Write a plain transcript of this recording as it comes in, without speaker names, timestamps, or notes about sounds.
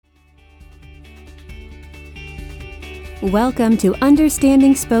Welcome to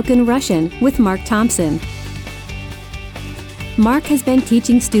Understanding Spoken Russian with Mark Thompson. Mark has been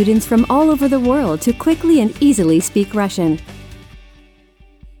teaching students from all over the world to quickly and easily speak Russian.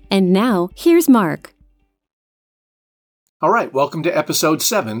 And now, here's Mark. All right, welcome to episode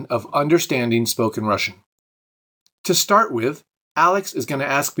 7 of Understanding Spoken Russian. To start with, Alex is going to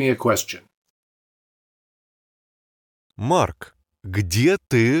ask me a question. Марк, где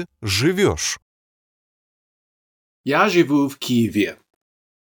ты живешь? Я живу в Киеве.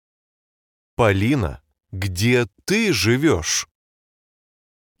 Полина, где ты живешь?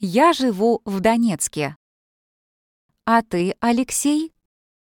 Я живу в Донецке. А ты, Алексей?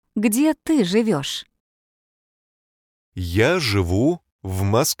 Где ты живешь? Я живу в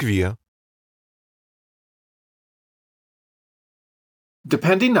Москве.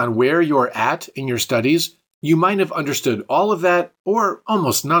 Depending on where you're at in your studies, you might have understood all of that or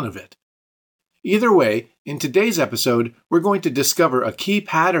almost none of it. Either way, in today's episode, we're going to discover a key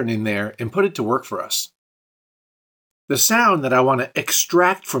pattern in there and put it to work for us. The sound that I want to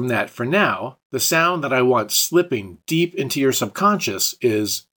extract from that for now, the sound that I want slipping deep into your subconscious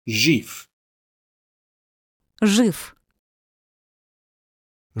is жив. Жив.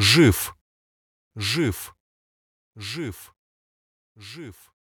 Жив. Жив. Жив.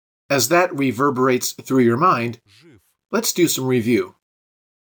 Жив. As that reverberates through your mind, Жив. let's do some review.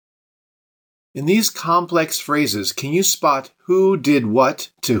 In these complex phrases, can you spot who did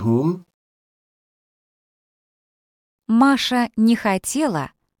what to whom? Маша не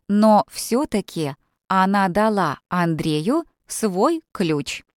хотела, но все-таки она дала Андрею свой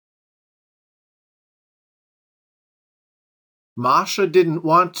ключ. Masha didn't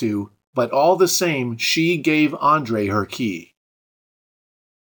want to, but all the same, she gave Andre her key.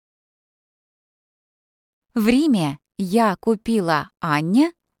 В Риме я купила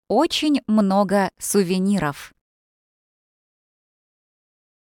Анне очень много сувениров.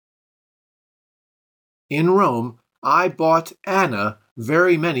 In Rome, I bought Anna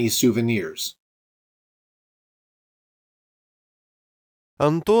very many souvenirs.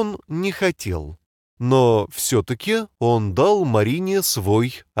 Антон не хотел, но все-таки он дал Марине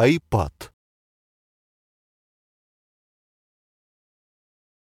свой iPad.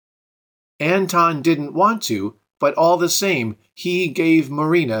 Anton didn't want to, but all the same, he gave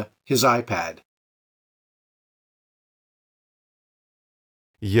Marina his iPad.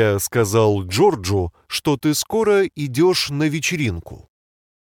 Я сказал Джорджу, что ты скоро идешь на вечеринку.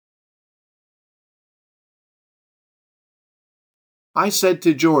 I said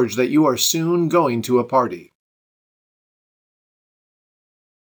to George that you are soon going to a party.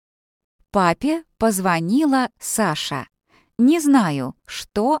 Папе позвонила Саша. Не знаю,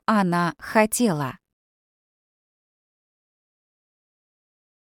 что она хотела.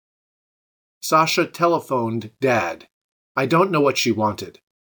 Sasha telephoned Dad. I don't know what she wanted.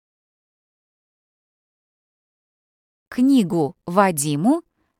 Книгу Вадиму,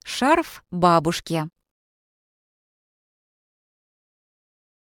 шарф бабушке.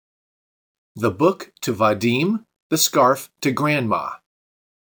 The book to Vadim, the scarf to Grandma.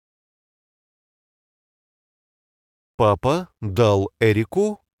 Папа дал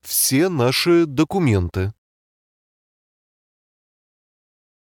Эрику все наши документы.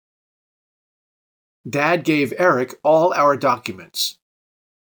 Dad gave Eric all our documents.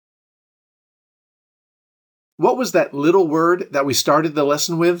 What was that little word that we started the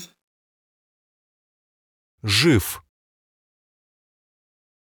lesson with? Жив.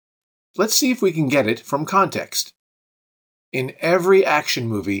 Let's see if we can get it from context. In every action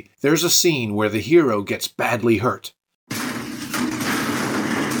movie, there's a scene where the hero gets badly hurt.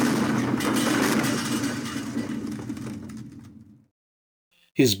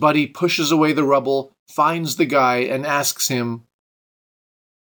 His buddy pushes away the rubble, finds the guy, and asks him,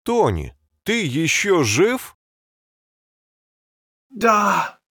 Тони, ты еще жив?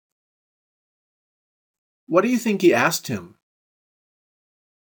 "Da." What do you think he asked him?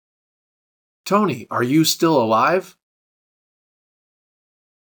 Tony, are you still alive?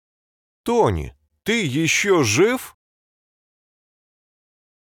 Тони, ты еще жив?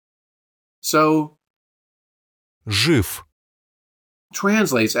 So, Жив.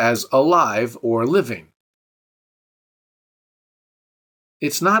 translates as alive or living.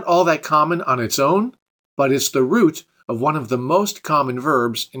 It's not all that common on its own, but it's the root of one of the most common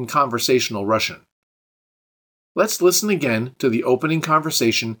verbs in conversational Russian. Let's listen again to the opening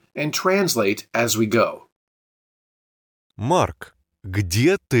conversation and translate as we go. Марк,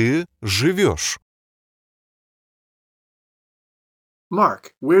 где ты живешь?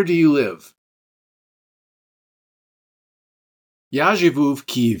 Mark, where do you live? Я живу в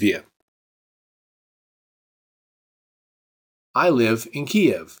Киеве. I live in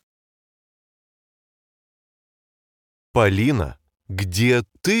Kiev. Полина, где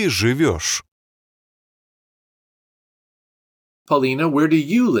ты живешь? Paulina, where do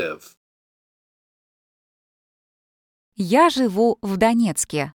you live? Я живу в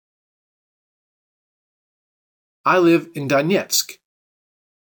Донецке. I live in Donetsk.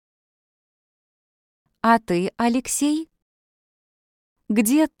 А ты, Алексей?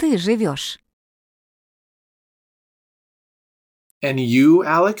 Где ты живешь? And you,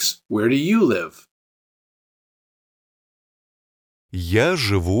 Alex, where do you live? Я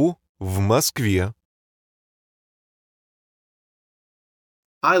живу в Москве.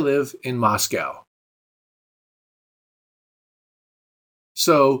 I live in Moscow.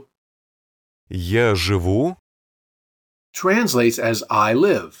 So, Я живу, translates as I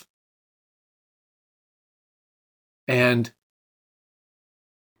live. And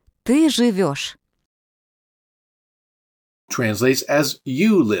Ты живешь. translates as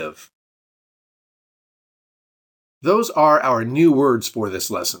you live. Those are our new words for this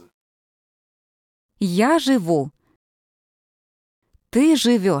lesson. Я живу. Ты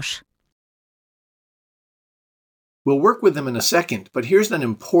живешь. We'll work with them in a second, but here's an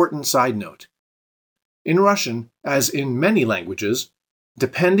important side note. In Russian, as in many languages,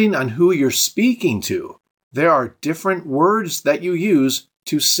 depending on who you're speaking to, there are different words that you use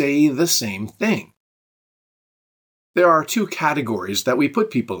to say the same thing. There are two categories that we put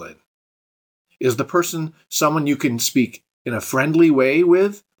people in. Is the person someone you can speak in a friendly way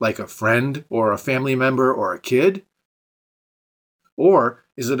with, like a friend or a family member or a kid? Or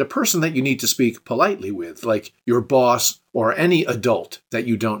is it a person that you need to speak politely with, like your boss or any adult that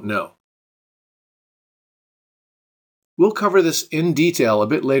you don't know? We'll cover this in detail a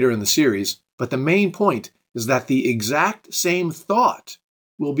bit later in the series, but the main point is that the exact same thought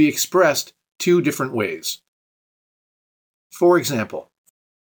will be expressed two different ways. For example,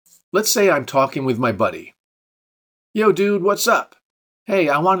 let's say I'm talking with my buddy. Yo, dude, what's up? Hey,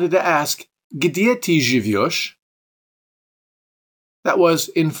 I wanted to ask, где ты живешь? That was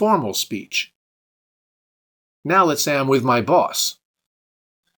informal speech. Now let's say I'm with my boss.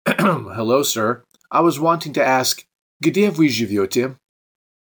 Hello, sir. I was wanting to ask, где вы живете?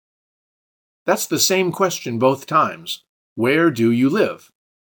 That's the same question both times. Where do you live?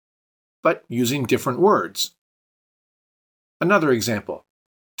 But using different words. Another example.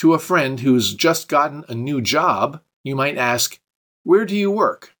 To a friend who's just gotten a new job, you might ask, where do you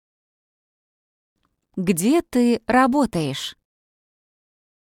work? Где ты работаешь?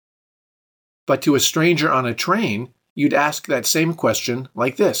 But to a stranger on a train, you'd ask that same question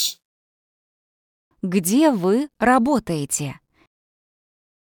like this. Где вы работаете?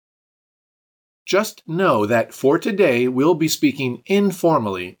 Just know that for today, we'll be speaking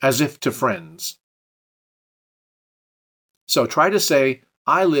informally as if to friends. So try to say,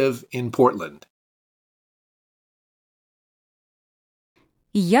 I live in Portland.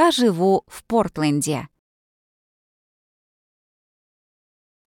 Я живу в Портленде.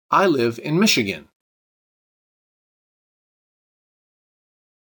 I live in Michigan.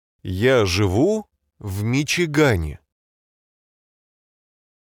 Я живу в Мичигане.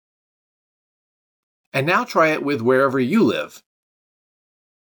 And now try it with wherever you live.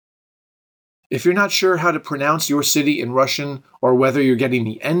 If you're not sure how to pronounce your city in Russian or whether you're getting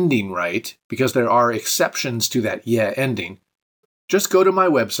the ending right, because there are exceptions to that yeah ending, just go to my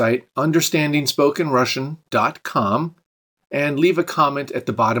website, understandingspokenrussian.com, and leave a comment at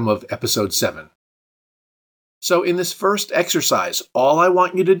the bottom of episode 7. So in this first exercise, all I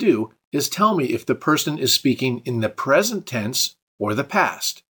want you to do is tell me if the person is speaking in the present tense or the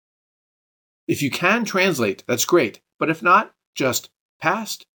past. If you can translate, that's great, but if not, just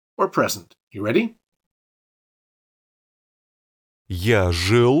past or present. You ready? Я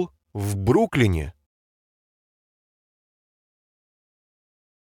жил в Бруклине.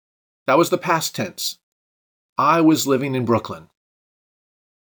 That was the past tense. I was living in Brooklyn.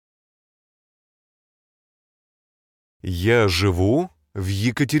 Я живу в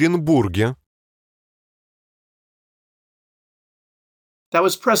Екатеринбурге. That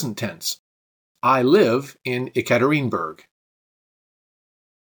was present tense. I live in Ekaterinburg.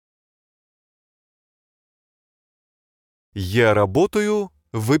 Я работаю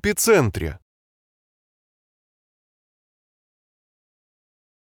в эпицентре.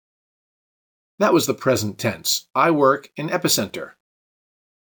 That was the present tense. I work in Epicenter.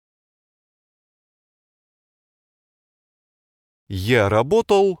 Я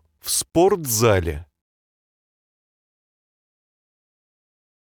работал в спортзале.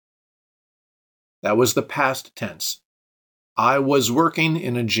 That was the past tense. I was working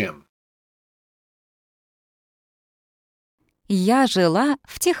in a gym. Я жила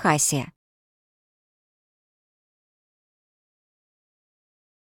в Техасе.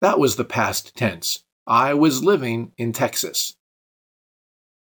 That was the past tense. I was living in Texas.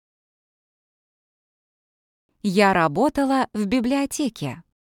 Я работала в библиотеке.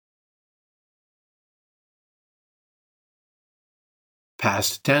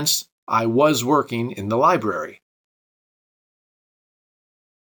 Past tense. I was working in the library.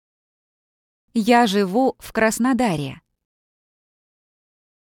 Я живу в Краснодаре.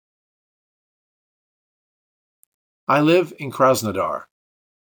 I live in Krasnodar.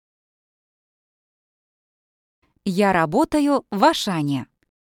 Я работаю в Ашане.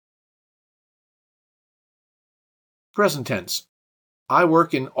 Present tense. I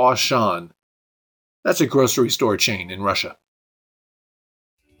work in Auchan. That's a grocery store chain in Russia.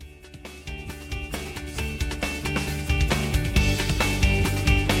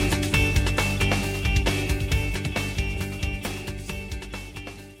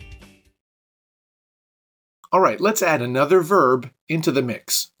 All right, let's add another verb into the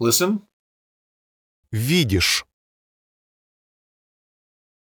mix. Listen. Видишь.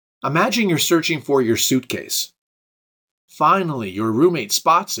 Imagine you're searching for your suitcase. Finally, your roommate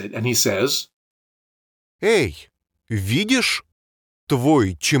spots it and he says, Эй, видишь?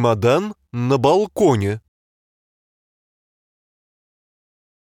 Твой чемодан на балконе.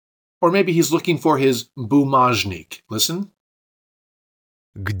 or maybe he's looking for his bumajnik. Listen.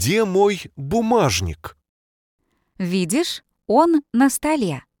 Где мой бумажник? Видишь, он на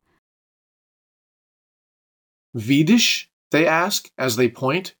столе. Vidish, they ask as they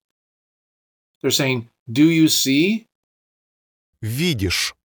point. They're saying, do you see?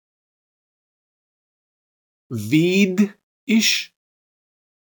 Видишь. Vid-ish.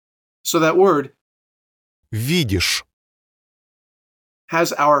 So that word Видишь.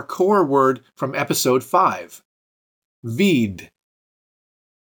 has our core word from episode 5, vid.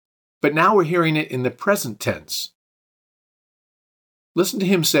 But now we're hearing it in the present tense. Listen to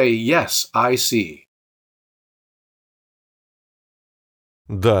him say, yes, I see.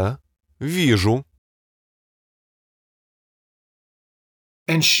 Да, вижу.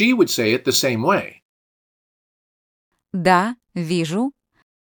 And she would say it the same way. Да, вижу.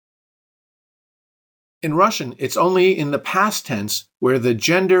 In Russian, it's only in the past tense where the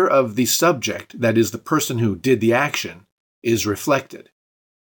gender of the subject, that is, the person who did the action, is reflected.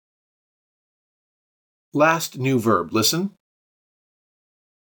 Last new verb, listen.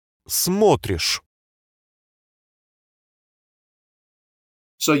 Смотришь.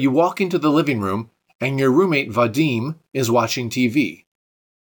 So you walk into the living room and your roommate Vadim is watching TV.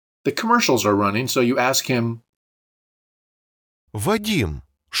 The commercials are running, so you ask him, Вадим,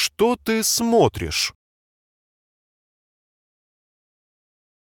 что ты смотришь?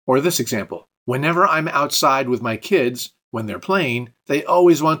 or this example, whenever I'm outside with my kids, when they're playing, they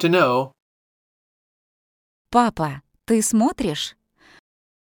always want to know, Папа, ты смотришь?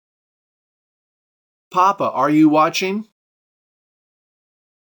 Papa, are you watching?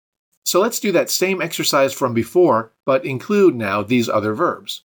 So let's do that same exercise from before, but include now these other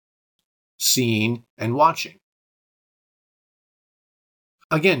verbs. Seeing and watching.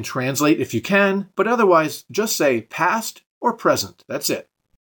 Again, translate if you can, but otherwise just say past or present. That's it.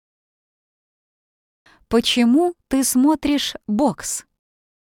 Почему ты смотришь бокс?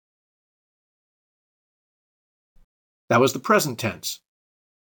 That was the present tense.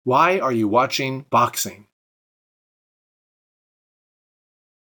 Why are you watching boxing?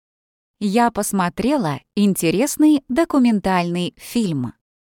 Я посмотрела интересный документальный фильм.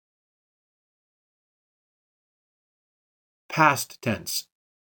 Past tense.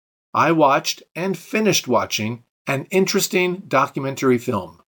 I watched and finished watching an interesting documentary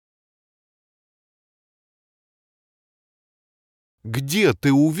film. Где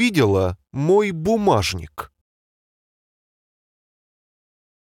ты увидела мой бумажник?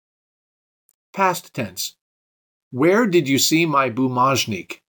 Past tense. Where did you see my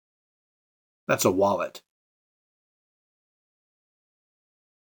bumajnik? That's a wallet.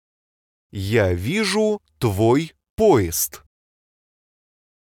 Я вижу твой поезд.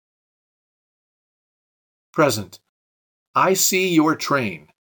 Present. I see your train.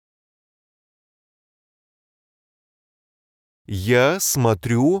 Я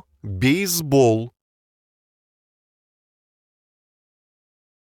смотрю бейсбол.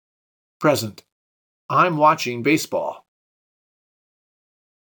 Present. I'm watching baseball.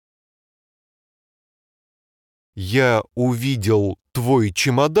 Я увидел твой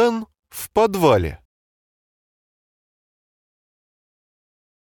чемодан в подвале.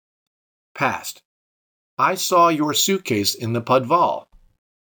 Past. I saw your suitcase in the podval.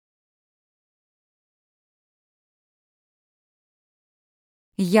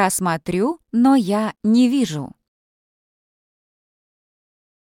 Я смотрю, но я не вижу.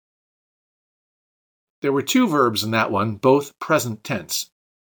 There were two verbs in that one, both present tense.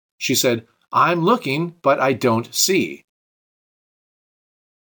 She said, I'm looking, but I don't see.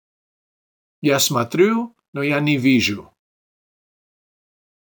 Я смотрю, но я не вижу.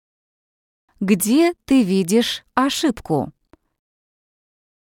 Где ты видишь ошибку?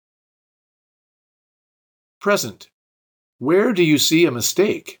 Present. Where do you see a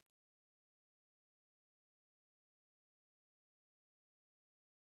mistake?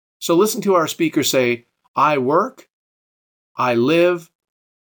 So listen to our speaker say, I work, I live,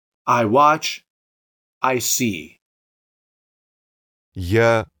 I watch, I see.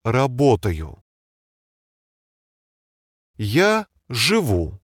 Я работаю. Я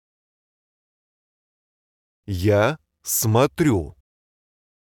живу. Я смотрю.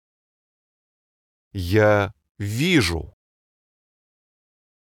 Я вижу.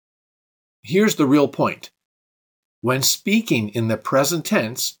 Here's the real point. When speaking in the present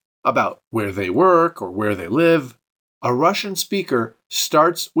tense about where they work or where they live, a Russian speaker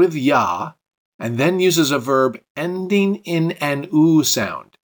starts with ya and then uses a verb ending in an oo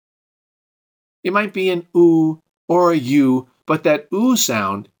sound. It might be an oo or a u, but that oo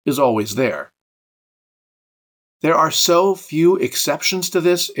sound is always there. There are so few exceptions to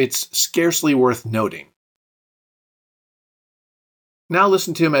this, it's scarcely worth noting. Now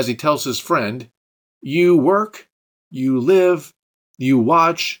listen to him as he tells his friend, you work, you live, you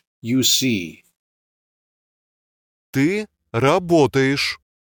watch, you see. Ты работаешь.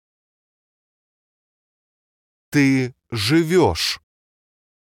 Ты живешь.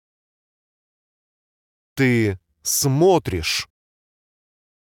 Ты смотришь.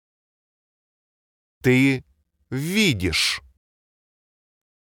 Ты видишь.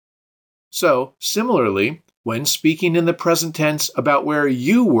 So, similarly, when speaking in the present tense about where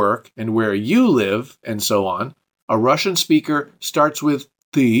you work and where you live and so on, a Russian speaker starts with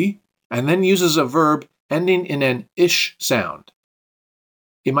ты and then uses a verb ending in an ish sound.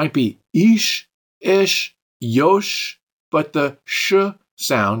 It might be ish, ish, yosh, but the sh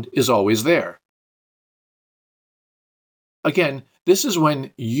sound is always there. Again, this is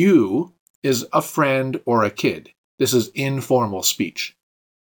when you is a friend or a kid. This is informal speech.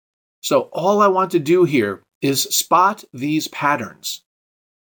 So all I want to do here is spot these patterns.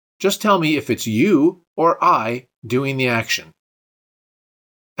 Just tell me if it's you or I doing the action.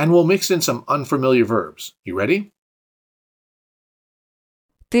 And we'll mix in some unfamiliar verbs. You ready?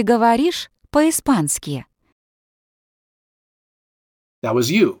 Ты говоришь по-испански. That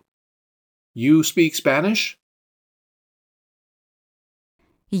was you. You speak Spanish?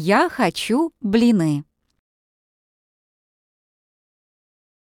 Я хочу блины.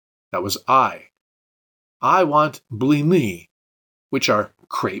 That was I. I want bliny, which are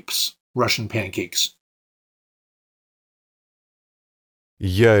crepes, Russian pancakes.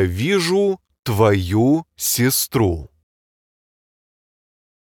 Я вижу твою сестру.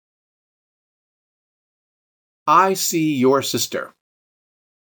 I see your sister.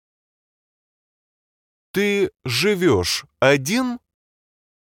 Ты живешь один?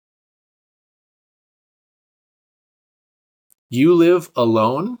 You live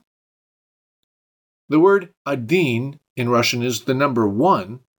alone? The word один in Russian is the number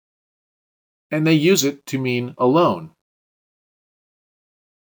 1, and they use it to mean alone.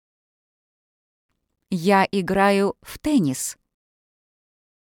 Я играю в теннис.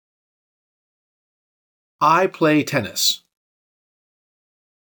 I play tennis.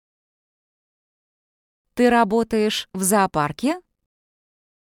 Ты работаешь в зоопарке?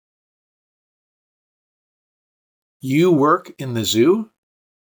 You work in the zoo?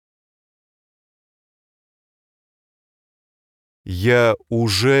 Я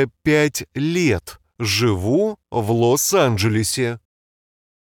уже 5 лет живу в Лос-Анджелесе.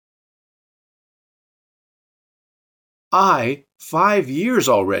 I, 5 years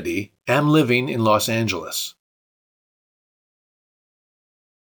already, am living in Los Angeles.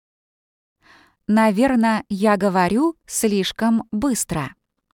 Наверное, я говорю слишком быстро.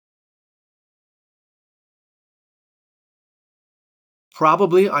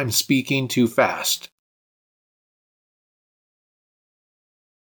 Probably I'm speaking too fast.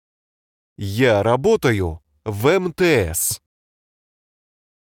 Я работаю в МТС.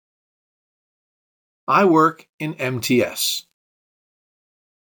 I work in MTS.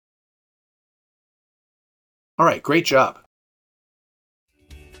 All right, great job.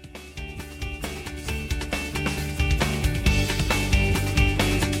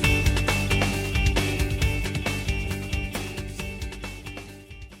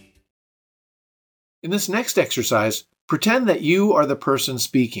 In this next exercise, Pretend that you are the person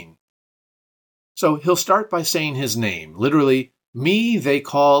speaking. So he'll start by saying his name, literally, me they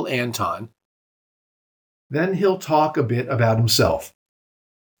call Anton. Then he'll talk a bit about himself.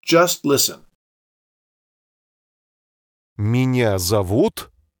 Just listen. Меня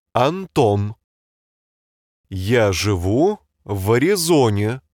зовут Антон. Я живу в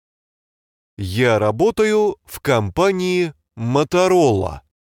Аризоне. Я работаю в компании Motorola.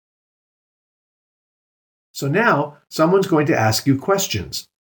 So now someone's going to ask you questions.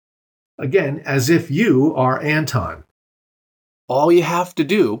 Again, as if you are Anton. All you have to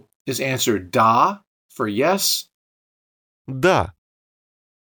do is answer da for yes Да,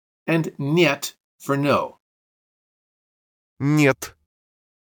 and нет for no. нет.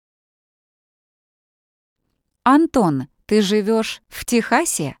 Антон, ты живешь в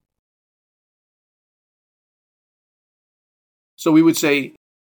Техасе? So we would say,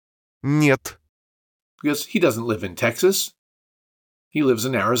 Нет, because he doesn't live in Texas, he lives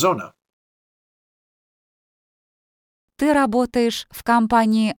in Arizona. Ты работаешь в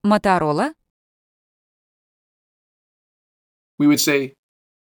компании Motorola? We would say,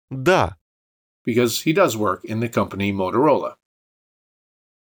 да, because he does work in the company Motorola.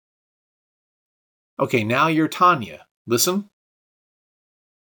 Okay, now you're Tanya. Listen.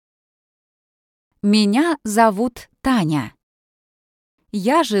 Меня зовут Таня.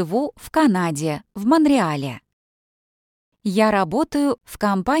 Я живу в Канаде, в Монреале. Я работаю в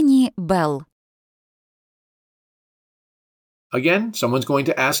компании Bell. Again, someone's going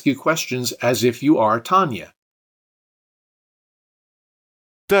to ask you questions as if you are Tanya.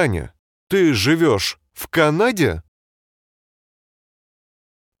 Таня, ты живешь в Канаде?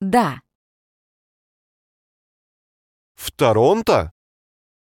 Да, В Торонто?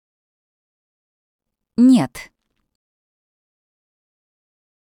 нет,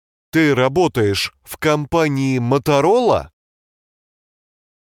 Ты работаешь в компании Motorola?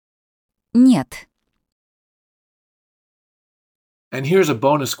 нет. And here's a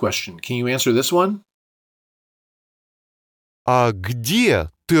bonus question. Can you answer this one? А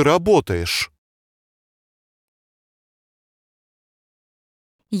где ты работаешь?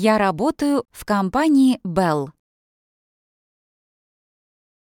 Я работаю в компании Bell.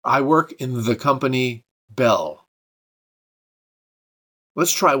 I work in the company Bell.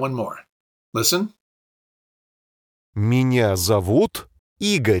 Let's try one more. Listen. Меня зовут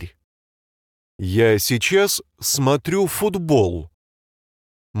Игорь. Я сейчас смотрю футбол.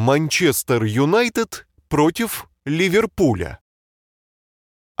 Манчестер Юнайтед против Ливерпуля.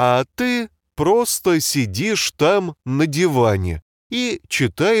 А ты просто сидишь там на диване и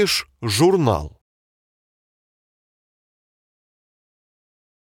читаешь журнал.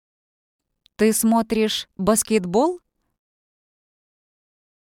 Ты смотришь баскетбол?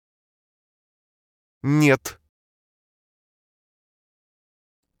 Нет,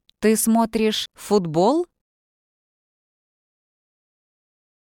 Ты смотришь футбол?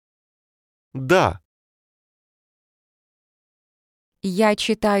 да, Я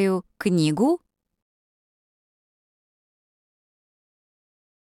читаю книгу?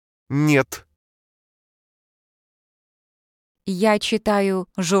 нет, Я читаю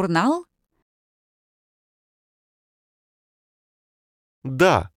журнал?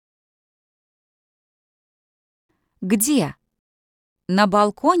 да, Где? На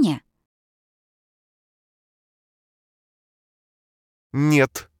балконе?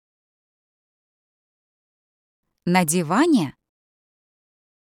 нет, На диване?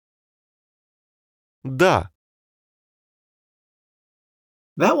 да.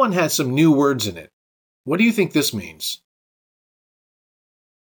 That one has some new words in it. What do you think this means?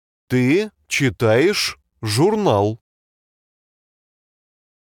 Ты читаешь журнал.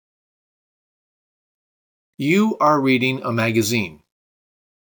 You are reading a magazine.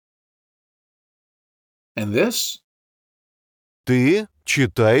 And this? Ты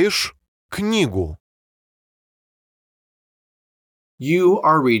читаешь книгу. You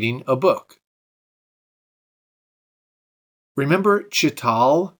are reading a book. Remember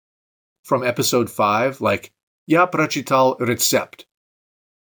читал from episode 5, like я прочитал рецепт.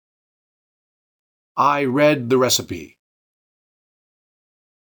 I read the recipe.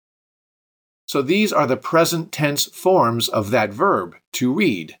 So these are the present tense forms of that verb, to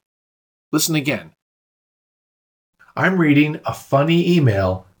read. Listen again. I'm reading a funny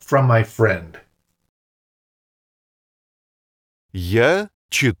email from my friend. Я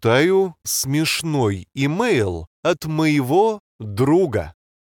читаю смешной имейл от моего друга.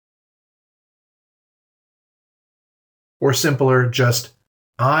 Or simpler, just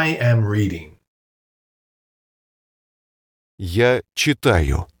I am reading. Я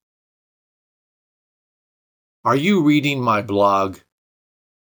читаю. Are you reading my blog?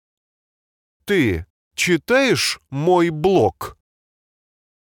 Ты читаешь мой блог?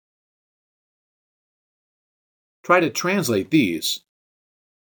 Try to translate these.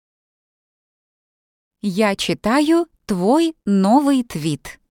 Я читаю твой новый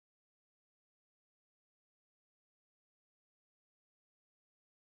твит.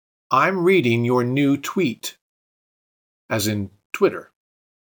 I'm reading your new tweet, as in Twitter.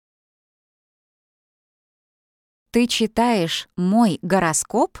 Ты читаешь мой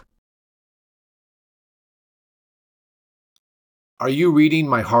гороскоп? Are you reading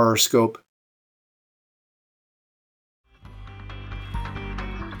my horoscope?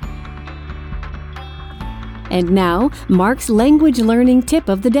 And now, Mark's language learning tip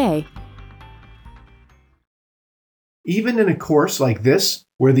of the day. Even in a course like this,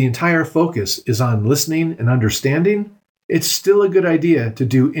 where the entire focus is on listening and understanding, it's still a good idea to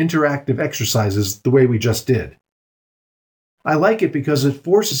do interactive exercises the way we just did. I like it because it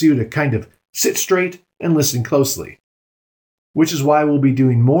forces you to kind of sit straight and listen closely, which is why we'll be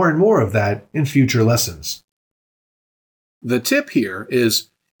doing more and more of that in future lessons. The tip here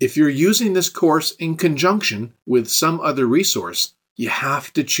is, if you're using this course in conjunction with some other resource, you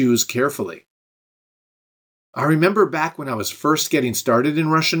have to choose carefully. I remember back when I was first getting started in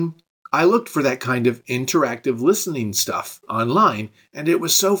Russian, I looked for that kind of interactive listening stuff online, and it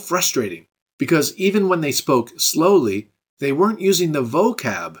was so frustrating because even when they spoke slowly, they weren't using the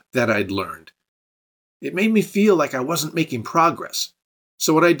vocab that I'd learned. It made me feel like I wasn't making progress.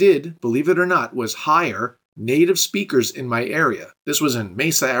 So what I did, believe it or not, was hire native speakers in my area. This was in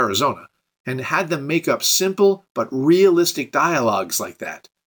Mesa, Arizona, and had them make up simple but realistic dialogues like that.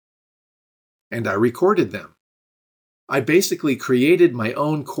 And I recorded them. I basically created my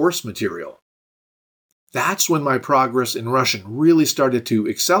own course material. That's when my progress in Russian really started to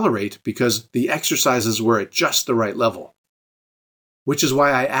accelerate because the exercises were at just the right level. Which is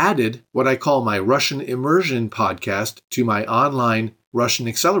why I added what I call my Russian Immersion podcast to my online Russian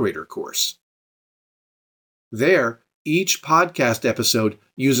Accelerator course. There, each podcast episode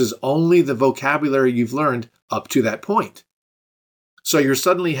uses only the vocabulary you've learned up to that point. So you're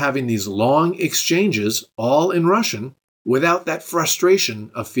suddenly having these long exchanges, all in Russian, without that frustration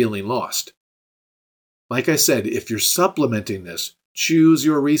of feeling lost. Like I said, if you're supplementing this, choose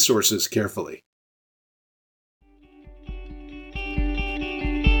your resources carefully.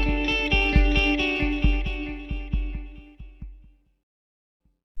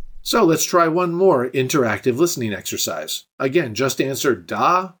 So let's try one more interactive listening exercise. Again, just answer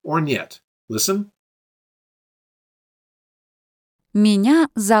da or нет. Listen. Меня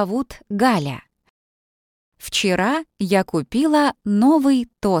зовут Галя. Вчера я купила новый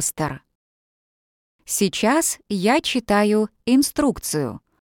тостер. Сейчас я читаю инструкцию.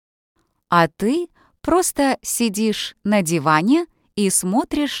 А ты просто сидишь на диване и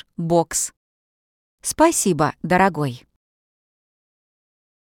смотришь бокс. Спасибо, дорогой.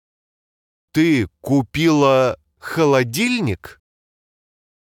 Ты купила холодильник?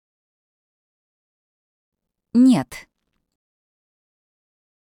 Нет.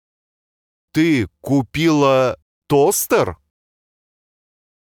 Ты купила тостер?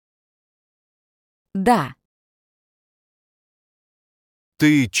 Да.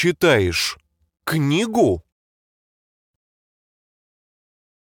 Ты читаешь книгу?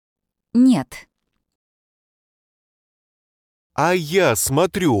 Нет. А я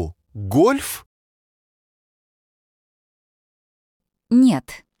смотрю гольф?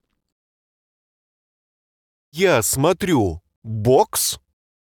 Нет. Я смотрю бокс?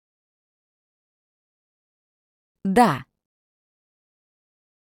 Да.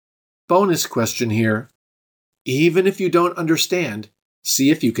 Bonus question here. Even if you don't understand, see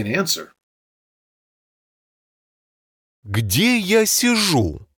if you can answer. Где я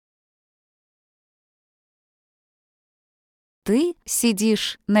сижу? Ты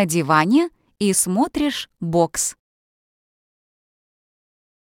сидишь на диване и смотришь бокс.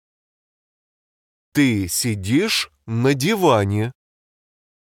 Ты сидишь на диване.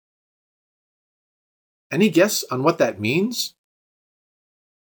 Any guess on what that means?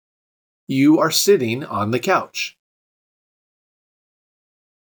 You are sitting on the couch.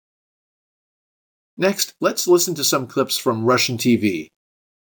 Next, let's listen to some clips from Russian TV.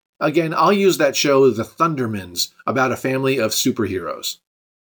 Again, I'll use that show The Thundermans, about a family of superheroes.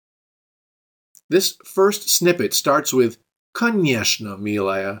 This first snippet starts with "Конечно,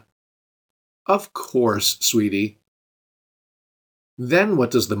 милая." Of course, sweetie. Then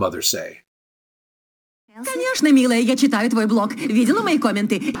what does the mother say? Конечно, милая, я читаю твой блог. Видела мои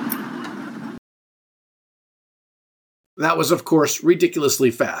комменты? That was, of course,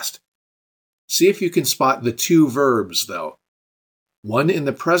 ridiculously fast. See if you can spot the two verbs, though. One in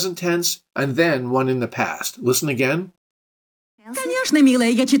the present tense and then one in the past. Listen again. Конечно,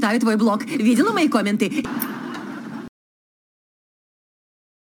 милая, я читаю твой блог. Видела мои комменты?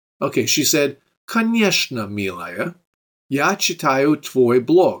 Okay, she said, Конечно, милая, я читаю твой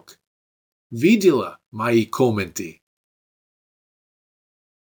блог. Видела мои комменты?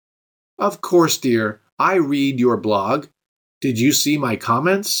 Of course, dear, I read your blog. Did you see my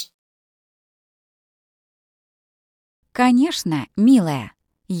comments? Конечно, милая.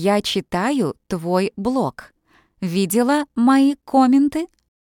 Я читаю твой блог. Видела мои комменты?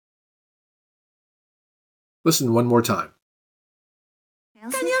 Listen one more time.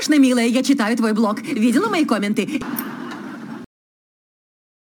 Конечно, милая, я читаю твой блог. Видела мои комменты?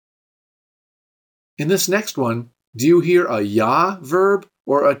 In this next one, do you hear a я verb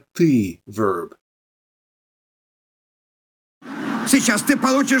or a ты verb? Сейчас ты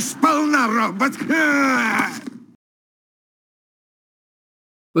получишь сполна, робот!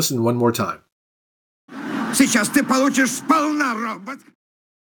 Listen one more time. Сейчас ты получишь сполна, робот!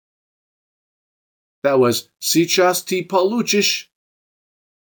 That was сейчас ты получишь.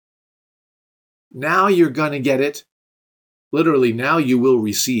 Now you're gonna get it. Literally, now you will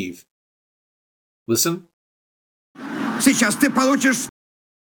receive. Listen. Сейчас ты получишь...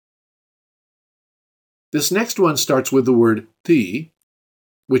 This next one starts with the word ты,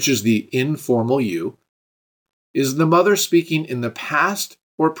 which is the informal you. Is the mother speaking in the past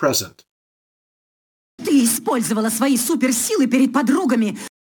or present? Ты использовала свои суперсилы перед подругами.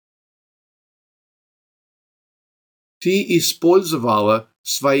 Ты использовала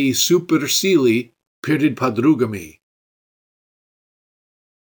свои суперсилы перед подругами.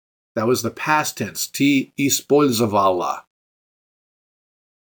 That was the past tense. Ты использовала.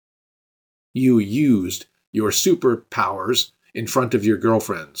 You used your superpowers in front of your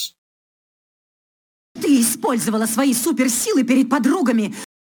girlfriends. Ты использовала свои суперсилы перед подругами.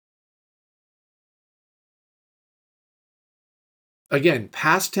 Again,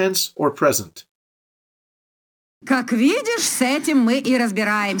 past tense or present? Как видишь, с этим мы и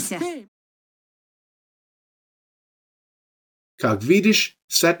разбираемся. Как видишь,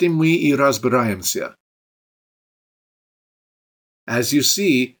 с этим мы и разбираемся. As you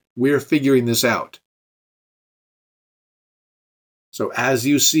see, we're figuring this out. So, as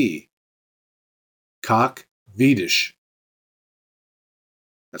you see, как видишь.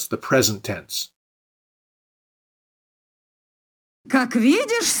 That's the present tense. Как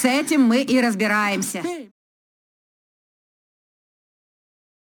видишь, с этим мы и разбираемся.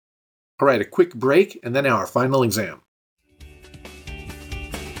 All right, a quick break and then our final exam.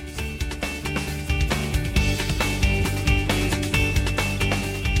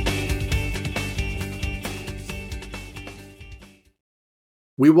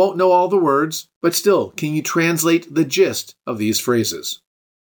 We won't know all the words, but still, can you translate the gist of these phrases?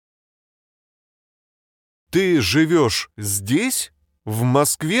 Ты живешь здесь, в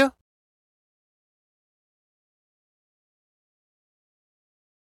Москве?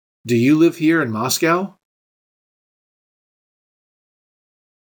 Do you live here in Moscow?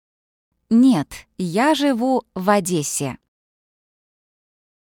 Нет, я живу в Одессе.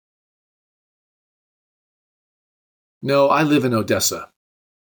 No, I live in Odessa.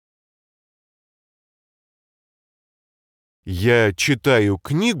 Я читаю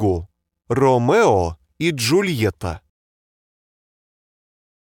книгу «Ромео и Джульетта».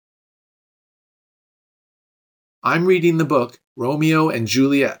 I'm reading the book Romeo and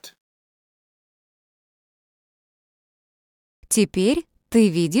Juliet. Теперь ты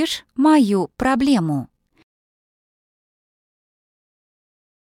видишь мою проблему.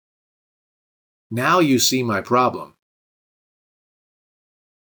 Now you see my problem.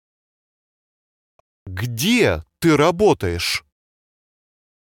 Где ты работаешь?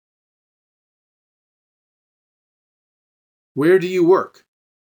 Where do you work?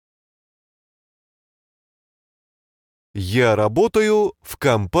 Я работаю в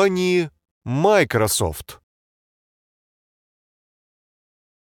компании Microsoft.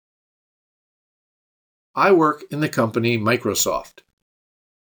 I work in the company Microsoft.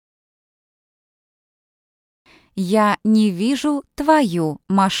 Я не вижу твою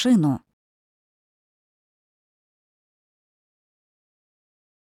машину.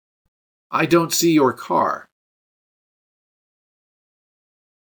 I don't see your car.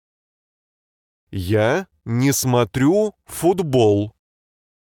 Я не смотрю футбол.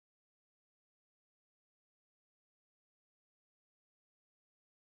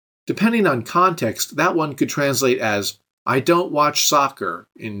 Depending on context, that one could translate as I don't watch soccer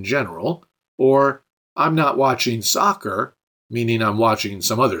in general, or I'm not watching soccer, meaning I'm watching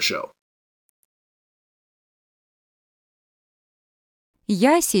some other show.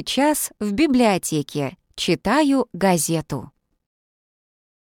 Я сейчас в библиотеке, читаю газету.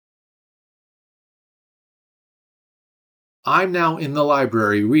 I'm now in the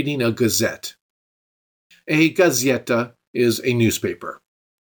library reading a gazette. A gazeta is a newspaper.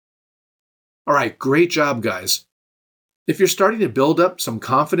 All right, great job, guys. If you're starting to build up some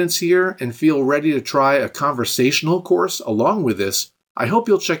confidence here and feel ready to try a conversational course along with this, I hope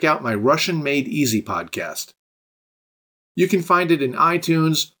you'll check out my Russian Made Easy podcast. You can find it in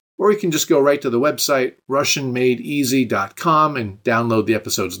iTunes, or you can just go right to the website, RussianMadeEasy.com, and download the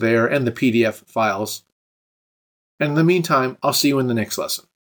episodes there and the PDF files. And in the meantime, I'll see you in the next lesson.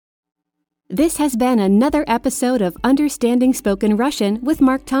 This has been another episode of Understanding Spoken Russian with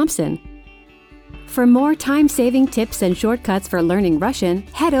Mark Thompson. For more time-saving tips and shortcuts for learning Russian,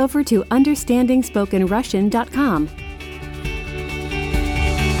 head over to understandingspokenrussian.com.